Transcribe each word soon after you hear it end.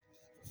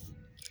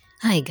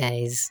Hi,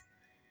 guys.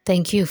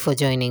 Thank you for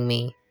joining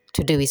me.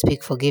 Today we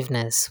speak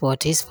forgiveness.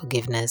 What is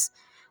forgiveness?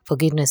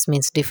 Forgiveness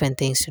means different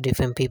things to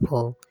different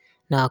people.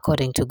 Now,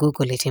 according to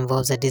Google, it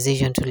involves a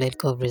decision to let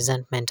go of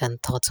resentment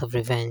and thoughts of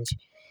revenge.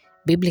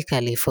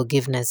 Biblically,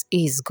 forgiveness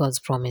is God's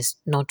promise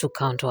not to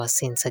count our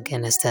sins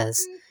against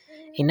us.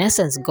 In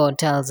essence, God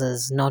tells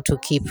us not to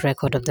keep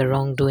record of the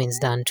wrongdoings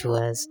done to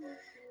us.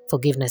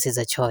 Forgiveness is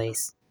a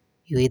choice.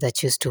 You either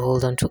choose to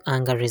hold on to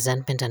anger,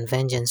 resentment, and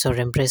vengeance, or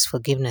embrace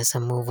forgiveness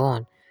and move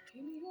on.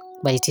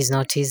 But it is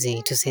not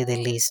easy, to say the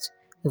least.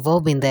 We've all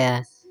been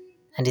there,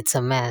 and it's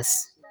a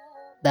mess.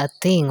 That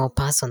thing or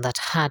person that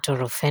hurt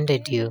or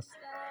offended you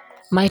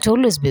might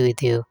always be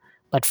with you,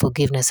 but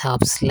forgiveness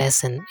helps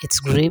lessen its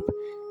grip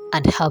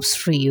and helps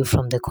free you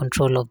from the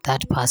control of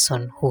that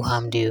person who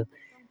harmed you.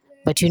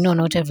 But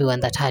not everyone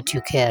that hurt you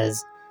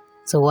cares.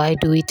 So why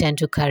do we tend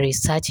to carry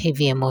such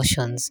heavy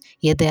emotions,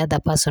 yet the other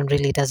person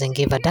really doesn't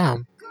give a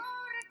damn?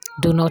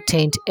 Do not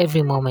taint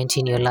every moment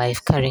in your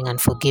life carrying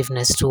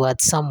unforgiveness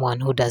towards someone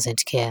who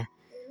doesn't care.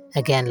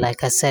 Again,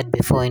 like I said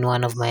before in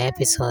one of my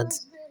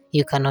episodes,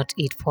 you cannot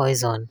eat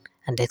poison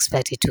and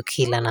expect it to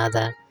kill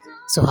another.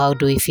 So, how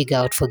do we figure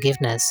out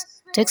forgiveness?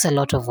 Takes a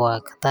lot of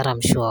work, that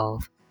I'm sure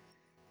of.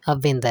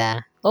 I've been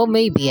there, or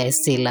maybe I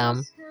still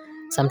am.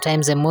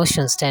 Sometimes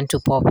emotions tend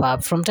to pop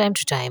up from time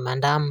to time,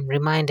 and I'm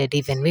reminded,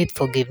 even with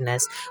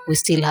forgiveness, we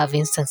still have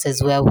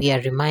instances where we are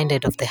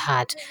reminded of the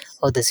hurt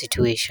or the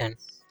situation,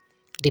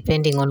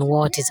 depending on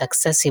what is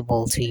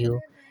accessible to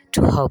you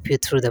to help you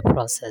through the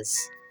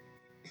process.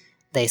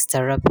 There is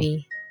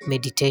therapy,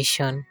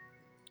 meditation,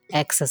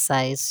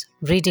 exercise,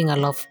 reading a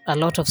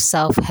lot of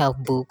self-help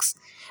books,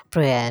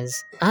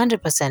 prayers,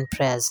 100%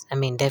 prayers,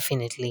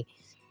 definitely.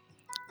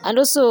 And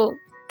also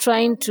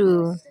trying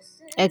to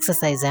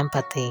exercise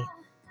empathy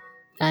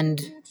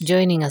and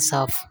joining a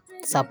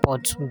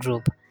self-support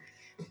group.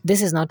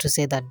 This is not to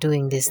say that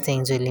doing these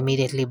things will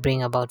immediately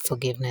bring about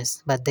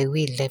forgiveness, but they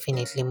will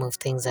definitely move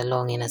things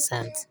along in a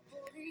sense.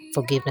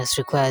 Forgiveness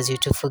requires you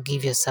to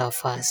forgive yourself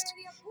first.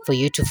 For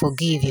you to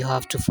forgive, you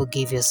have to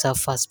forgive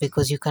yourself first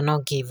because you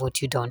cannot give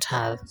what you don't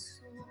have.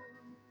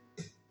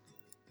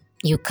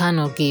 You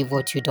cannot give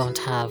what you don't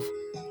have.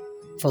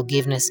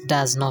 Forgiveness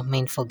does not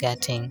mean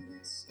forgetting.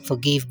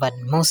 Forgive, but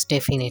most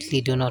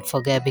definitely do not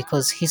forget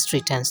because history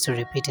tends to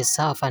repeat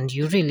itself and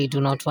you really do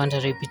not want a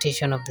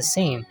repetition of the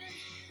same.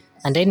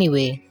 And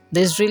anyway,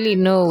 there's really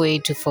no way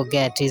to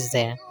forget, is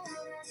there?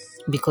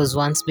 Because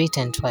once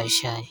bitten, twice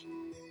shy.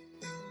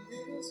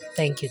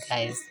 Thank you,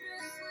 guys.